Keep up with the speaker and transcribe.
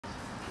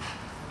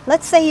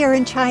Let's say you're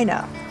in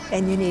China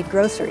and you need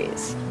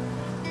groceries.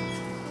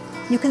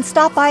 You can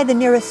stop by the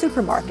nearest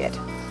supermarket.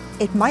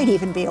 It might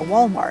even be a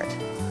Walmart.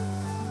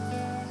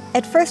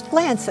 At first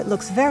glance, it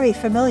looks very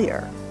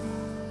familiar.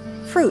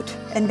 Fruit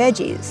and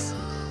veggies,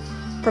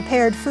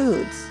 prepared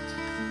foods,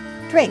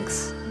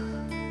 drinks,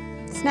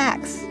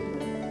 snacks,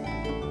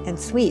 and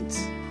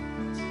sweets.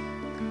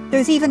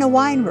 There's even a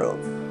wine room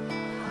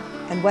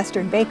and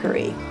Western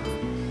bakery.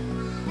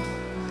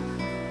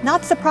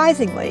 Not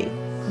surprisingly,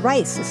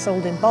 rice is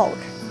sold in bulk,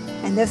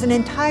 and there's an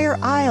entire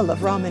aisle of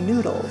ramen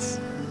noodles.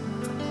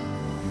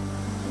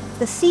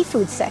 The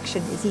seafood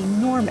section is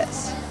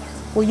enormous,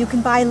 where you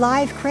can buy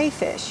live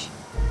crayfish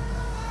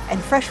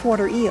and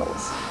freshwater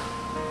eels.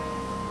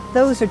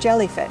 Those are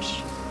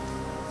jellyfish.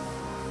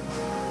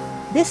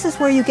 This is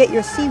where you get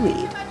your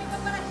seaweed,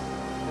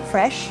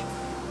 fresh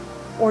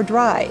or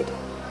dried,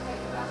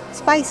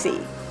 spicy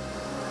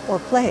or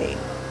plain.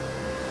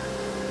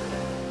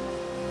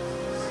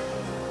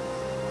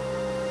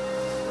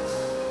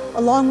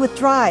 Along with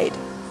dried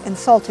and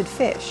salted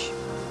fish,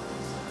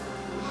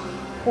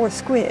 or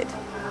squid,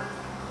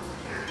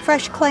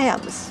 fresh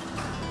clams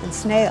and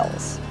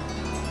snails,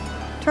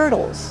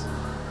 turtles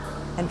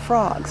and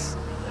frogs.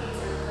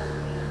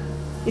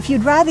 If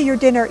you'd rather your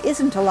dinner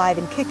isn't alive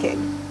and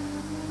kicking,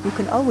 you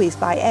can always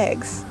buy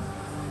eggs.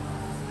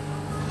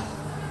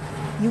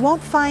 You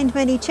won't find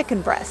many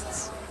chicken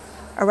breasts.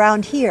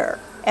 Around here,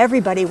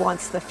 everybody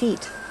wants the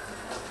feet,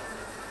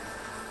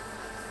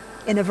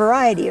 in a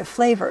variety of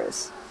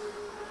flavors.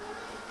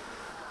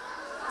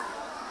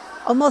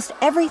 Almost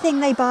everything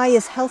they buy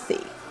is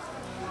healthy,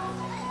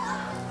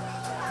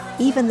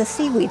 even the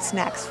seaweed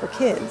snacks for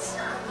kids.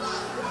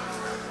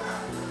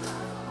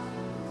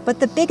 But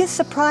the biggest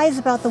surprise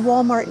about the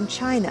Walmart in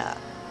China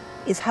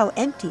is how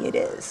empty it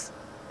is.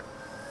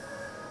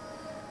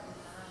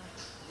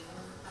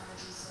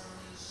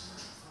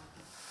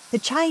 The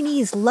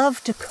Chinese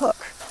love to cook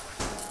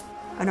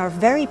and are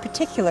very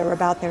particular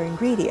about their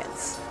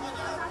ingredients.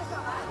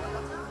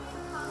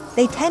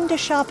 They tend to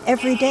shop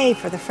every day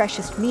for the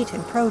freshest meat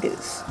and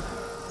produce.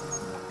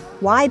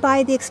 Why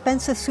buy the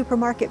expensive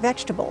supermarket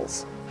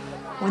vegetables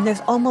when there's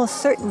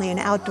almost certainly an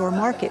outdoor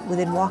market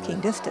within walking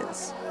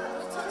distance?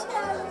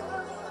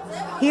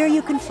 Here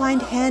you can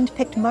find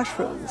hand-picked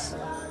mushrooms,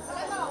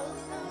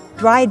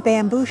 dried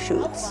bamboo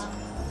shoots,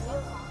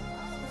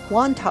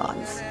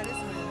 wontons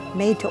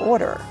made to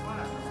order,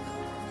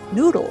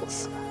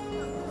 noodles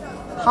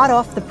hot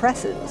off the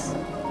presses,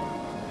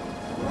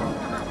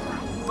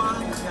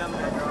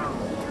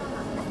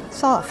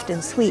 soft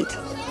and sweet.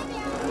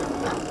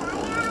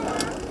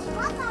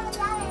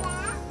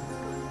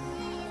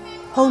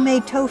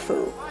 Homemade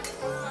tofu,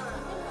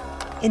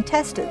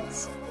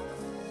 intestines,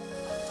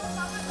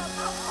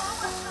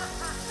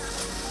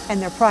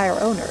 and their prior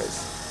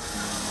owners,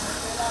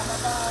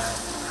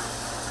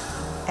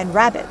 and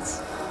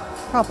rabbits,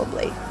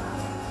 probably.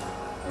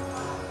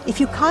 If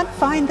you can't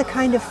find the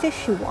kind of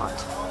fish you want,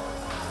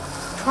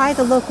 try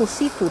the local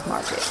seafood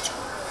market.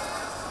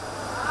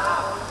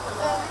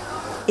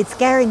 It's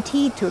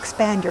guaranteed to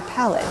expand your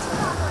palate.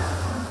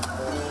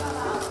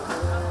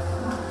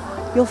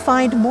 You'll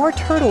find more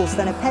turtles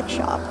than a pet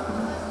shop.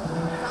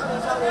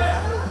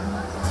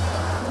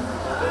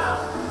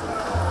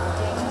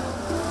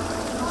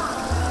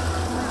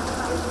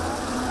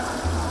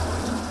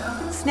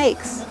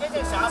 Snakes.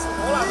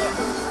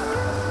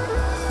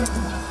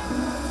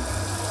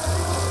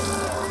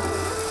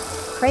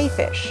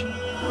 Crayfish.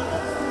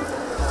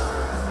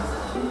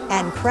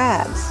 And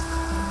crabs.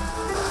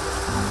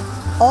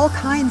 All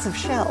kinds of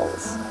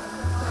shells.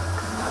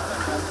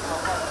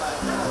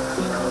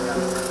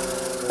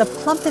 The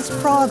plumpest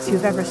frogs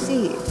you've ever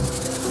seen.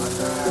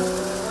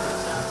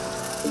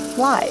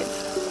 Live.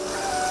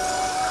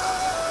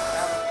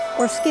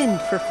 Or skinned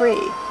for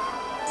free.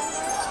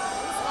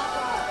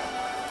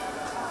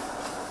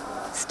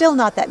 Still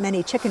not that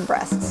many chicken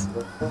breasts.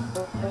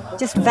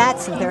 Just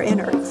vats of their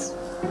innards.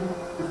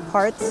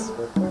 Hearts,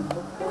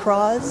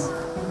 craws,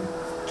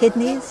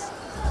 kidneys,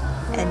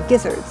 and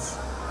gizzards.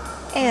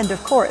 And,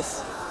 of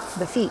course,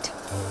 the feet.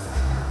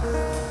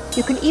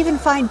 You can even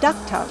find duck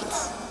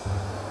tongues,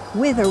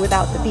 with or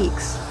without the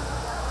beaks,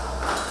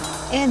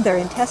 and their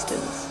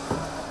intestines,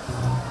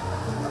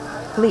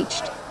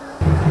 bleached.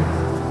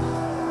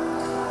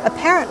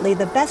 Apparently,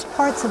 the best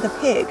parts of the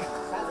pig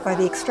are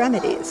the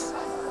extremities.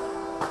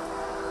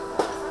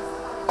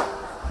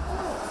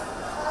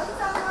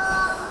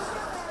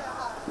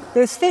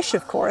 There's fish,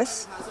 of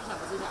course.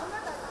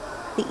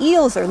 The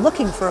eels are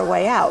looking for a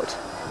way out.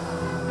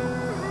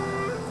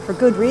 For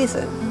good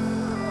reason.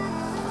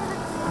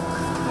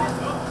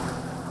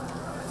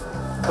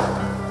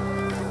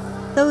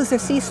 Those are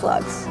sea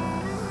slugs.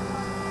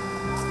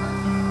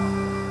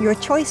 Your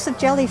choice of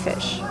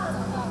jellyfish.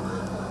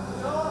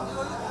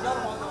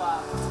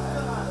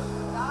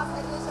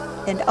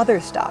 And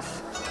other stuff.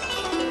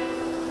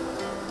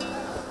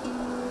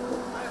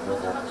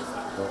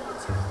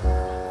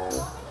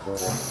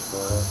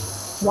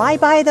 Why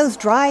buy those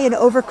dry and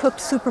overcooked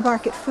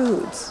supermarket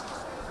foods?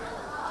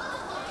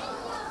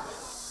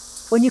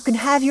 when you can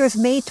have yours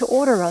made to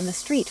order on the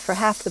street for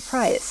half the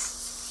price.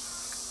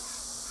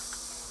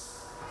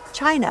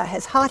 China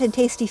has hot and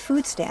tasty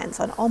food stands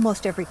on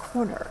almost every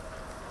corner.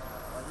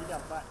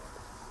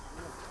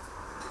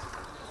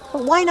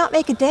 But why not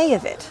make a day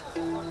of it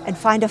and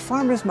find a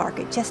farmer's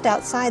market just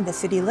outside the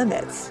city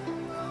limits?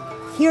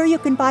 Here you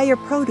can buy your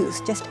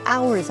produce just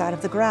hours out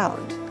of the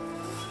ground.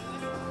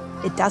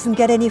 It doesn't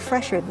get any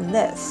fresher than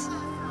this.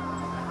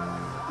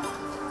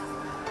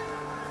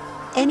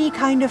 Any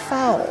kind of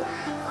fowl.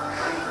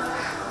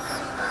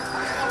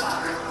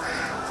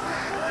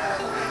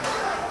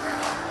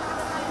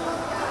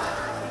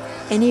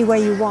 Any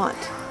way you want.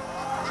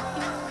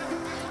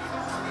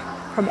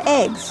 From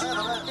eggs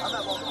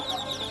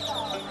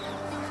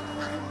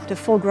to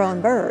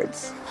full-grown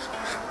birds.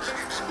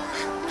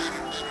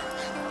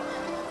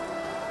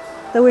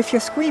 Though if you're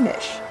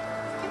squeamish,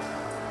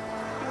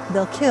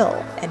 they'll kill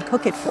and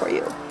cook it for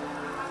you.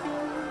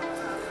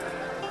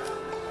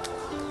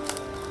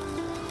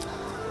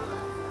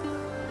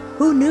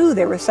 Who knew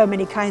there were so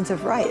many kinds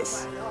of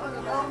rice?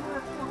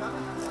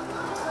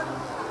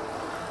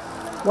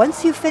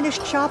 Once you've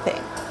finished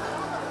shopping,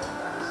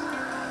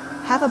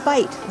 have a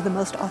bite of the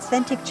most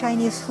authentic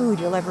Chinese food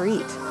you'll ever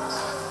eat.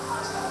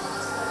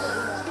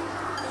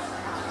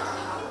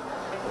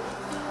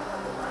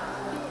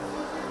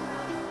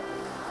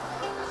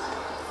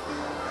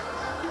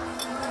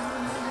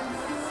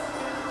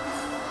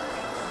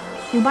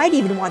 You might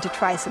even want to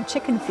try some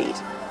chicken feet.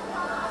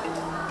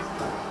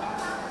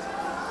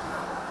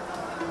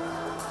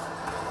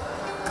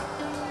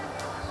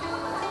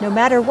 No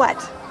matter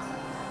what,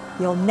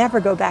 you'll never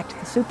go back to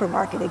the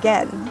supermarket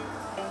again.